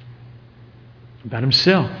about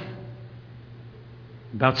Himself,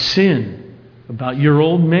 about sin, about your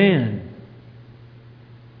old man,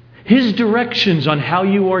 His directions on how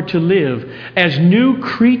you are to live. As new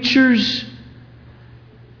creatures,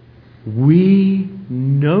 we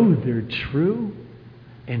know they're true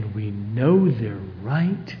and we know they're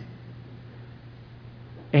right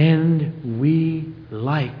and we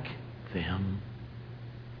like them.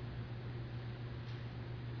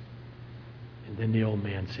 And then the old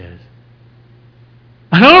man says,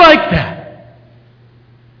 I don't like that.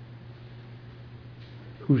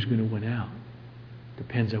 Who's going to win out?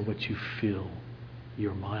 Depends on what you fill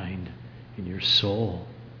your mind in your soul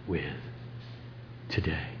with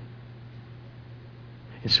today.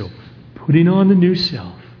 And so, putting on the new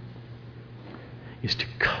self is to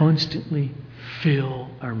constantly fill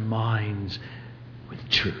our minds with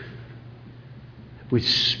truth, with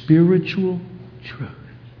spiritual truth.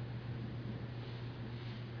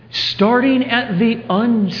 Starting at the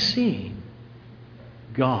unseen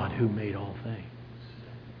God who made all things.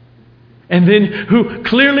 And then who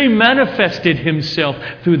clearly manifested himself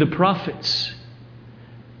through the prophets.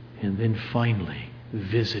 And then finally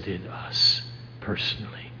visited us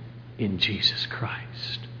personally in Jesus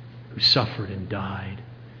Christ, who suffered and died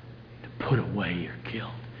to put away your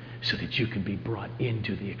guilt so that you can be brought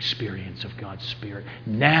into the experience of God's Spirit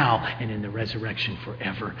now and in the resurrection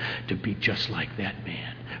forever, to be just like that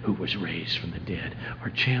man who was raised from the dead,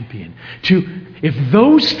 our champion. If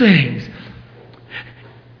those things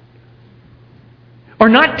are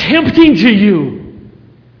not tempting to you,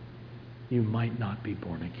 you might not be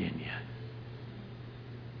born again yet.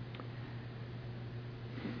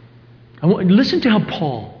 Listen to how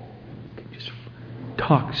Paul just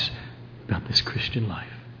talks about this Christian life.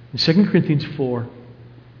 In 2 Corinthians 4,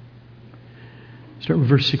 start with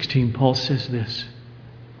verse 16, Paul says this: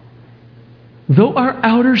 though our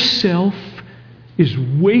outer self is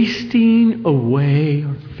wasting away,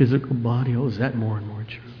 our physical body, is that more and more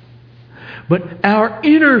true? But our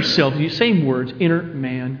inner self, these same words, inner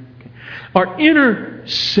man, okay, our inner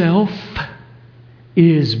self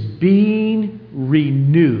is being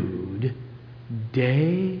renewed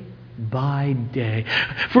day by day.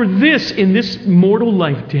 For this, in this mortal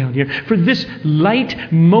life down here, for this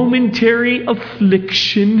light momentary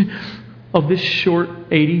affliction of this short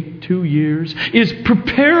 82 years, is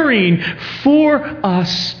preparing for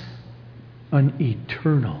us an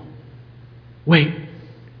eternal weight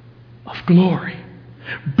of glory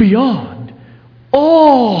beyond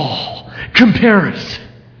all comparison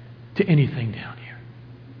to anything down here.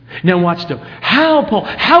 Now watch though. How, Paul?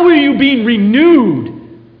 How are you being renewed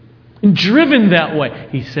and driven that way?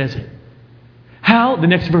 He says it. How? The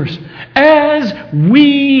next verse. As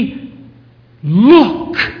we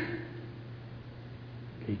look.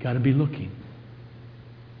 You got to be looking.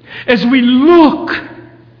 As we look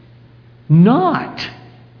not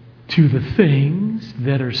to the things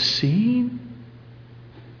that are seen,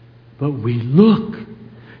 but we look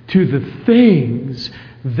to the things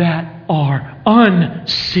that are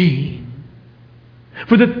unseen.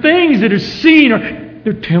 For the things that are seen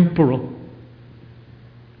they're temporal.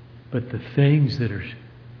 But the things that are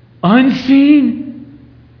unseen,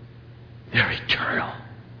 they're eternal.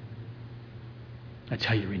 That's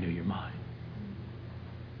how you renew your mind.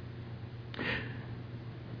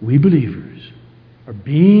 We believers are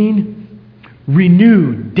being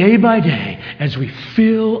renewed day by day as we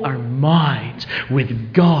fill our minds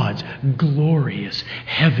with God's glorious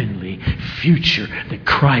heavenly future that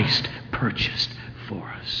Christ purchased for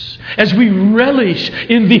us. As we relish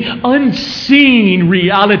in the unseen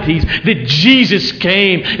realities that Jesus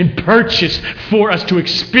came and purchased for us to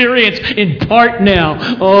experience in part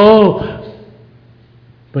now.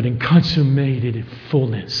 But in consummated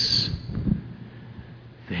fullness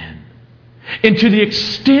then. And to the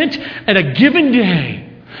extent at a given day,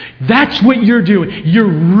 that's what you're doing. You're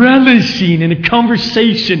relishing in a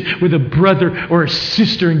conversation with a brother or a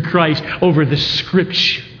sister in Christ over the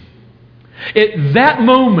Scripture. At that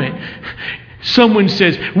moment, someone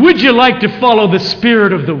says, would you like to follow the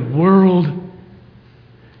spirit of the world?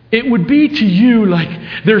 It would be to you like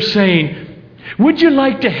they're saying, would you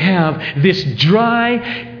like to have this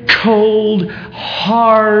dry, cold,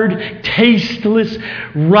 hard, tasteless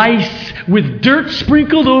rice with dirt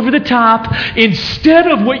sprinkled over the top instead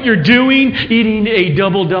of what you're doing, eating a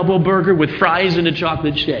double burger with fries and a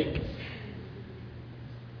chocolate shake?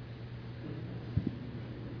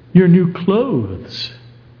 Your new clothes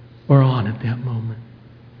are on at that moment.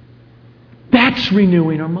 That's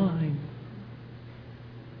renewing our mind.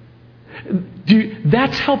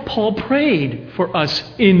 That's how Paul prayed for us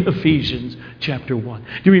in Ephesians chapter 1. Do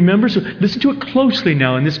you remember? So listen to it closely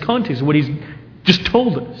now in this context of what he's just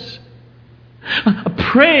told us. I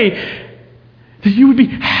pray that you would be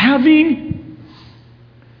having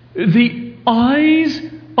the eyes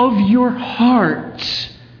of your hearts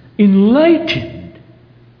enlightened.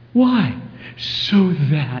 Why? So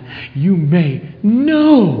that you may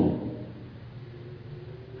know.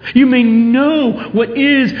 You may know what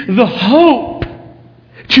is the hope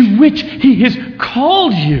to which He has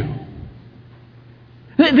called you.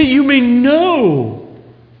 That you may know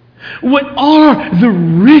what are the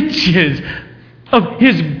riches of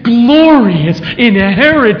His glorious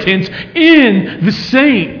inheritance in the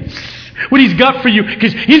saints. what He's got for you,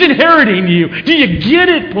 because He's inheriting you. Do you get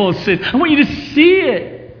it, Paul said? I want you to see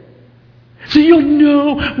it. So you'll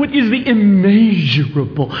know what is the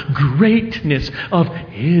immeasurable greatness of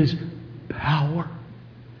His power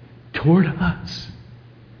toward us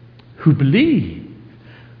who believe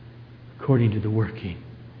according to the working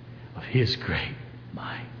of His great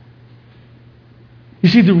might. You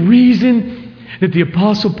see, the reason that the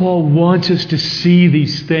Apostle Paul wants us to see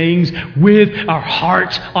these things with our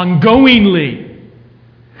hearts ongoingly,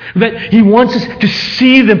 that he wants us to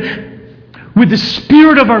see them with the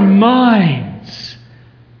spirit of our minds,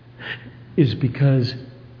 is because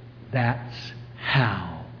that's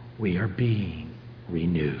how we are being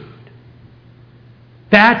renewed.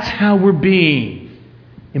 That's how we're being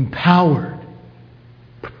empowered,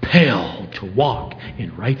 propelled to walk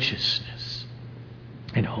in righteousness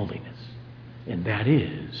and holiness. And that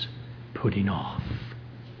is putting off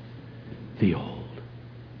the old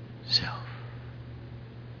self.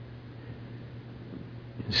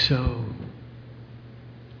 And so,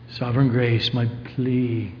 sovereign grace, my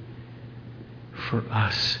plea for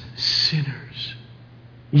us sinners,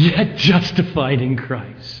 yet justified in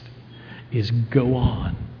Christ, is go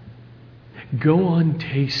on. Go on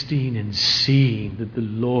tasting and seeing that the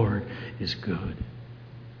Lord is good.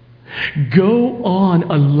 Go on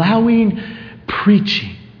allowing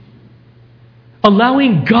preaching,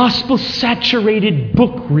 allowing gospel-saturated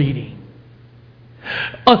book reading,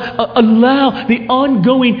 allow the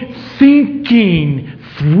ongoing thinking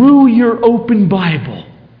through your open Bible.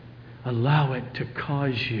 Allow it to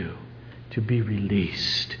cause you to be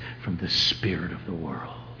released from the spirit of the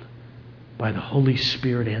world by the Holy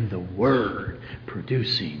Spirit and the Word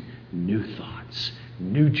producing new thoughts,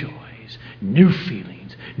 new joys, new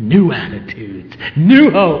feelings, new attitudes, new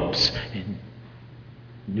hopes, and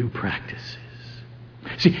new practices.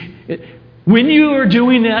 See, when you are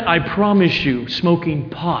doing that, I promise you, smoking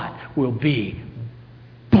pot will be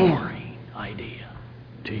a boring idea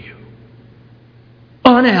to you.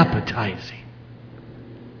 Unappetizing.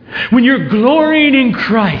 When you're glorying in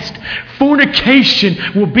Christ, fornication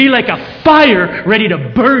will be like a fire ready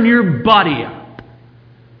to burn your body up.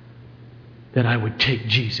 Then I would take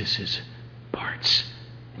Jesus' parts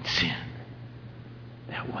and sin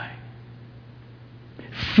that way.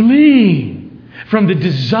 Fleeing from the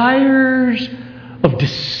desires of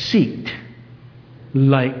deceit,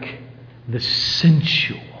 like the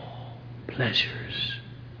sensual pleasures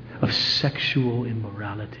of sexual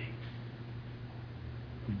immorality,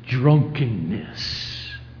 of drunkenness,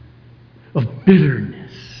 of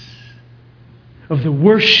bitterness, of the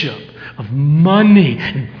worship of money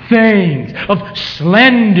and things, of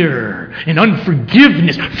slander and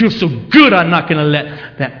unforgiveness. I feel so good, I'm not going to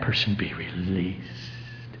let that person be released.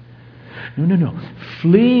 No.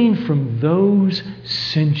 Fleeing from those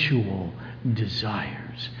sensual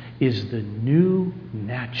desires is the new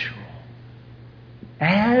natural.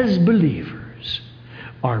 As believers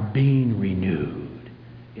are being renewed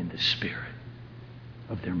in the spirit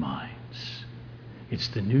of their minds. It's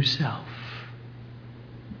the new self.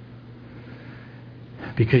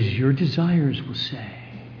 Because your desires will say,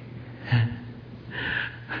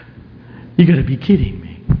 you got to be kidding me.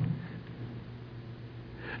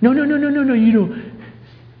 No, you don't.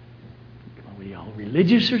 Come on, are you all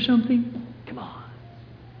religious or something? Come on.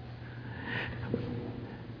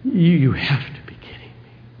 You have to be kidding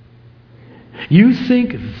me. You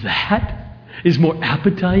think that is more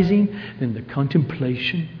appetizing than the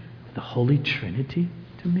contemplation of the Holy Trinity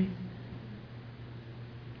to me?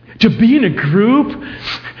 To be in a group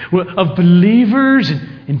of believers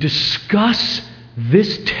and discuss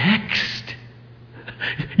this text?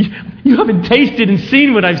 You haven't tasted and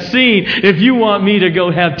seen what I've seen if you want me to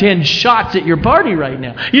go have 10 shots at your party right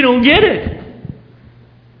now. You don't get it.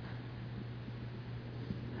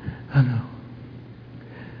 I know.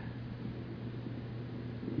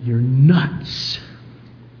 You're nuts,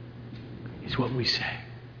 is what we say.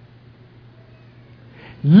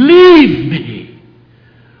 Leave me,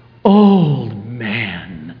 old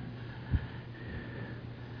man,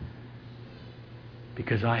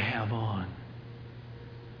 because I have on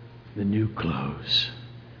the new clothes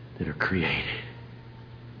that are created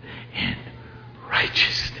in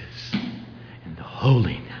righteousness and the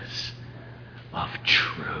holiness of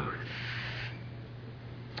truth.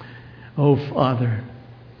 Oh, Father,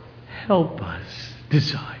 help us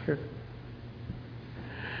desire.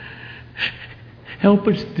 Help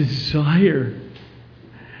us desire.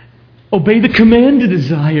 Obey the command to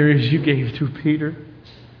desire as you gave to Peter.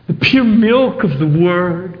 The pure milk of the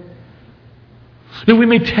Word. That we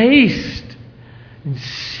may taste and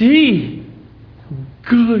see how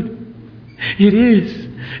good it is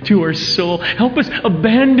to our soul. Help us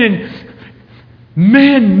abandon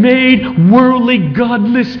man-made, worldly,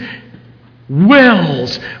 godless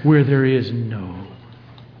wells where there is no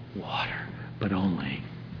water, but only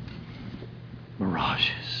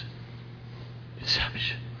mirages,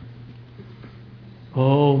 deception.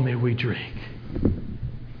 Oh, may we drink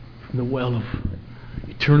from the well of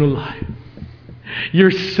eternal life.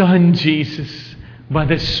 Your Son, Jesus, by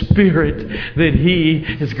the Spirit that He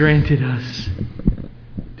has granted us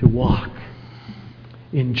to walk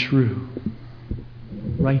in true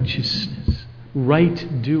righteousness,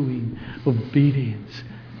 right doing, obedience,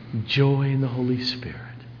 joy in the Holy Spirit,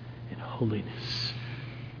 and holiness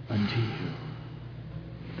unto you.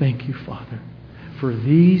 Thank you, Father, for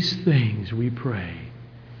these things we pray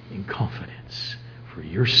in confidence, for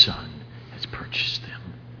your Son has purchased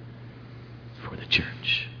them for the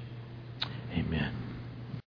church. Amen.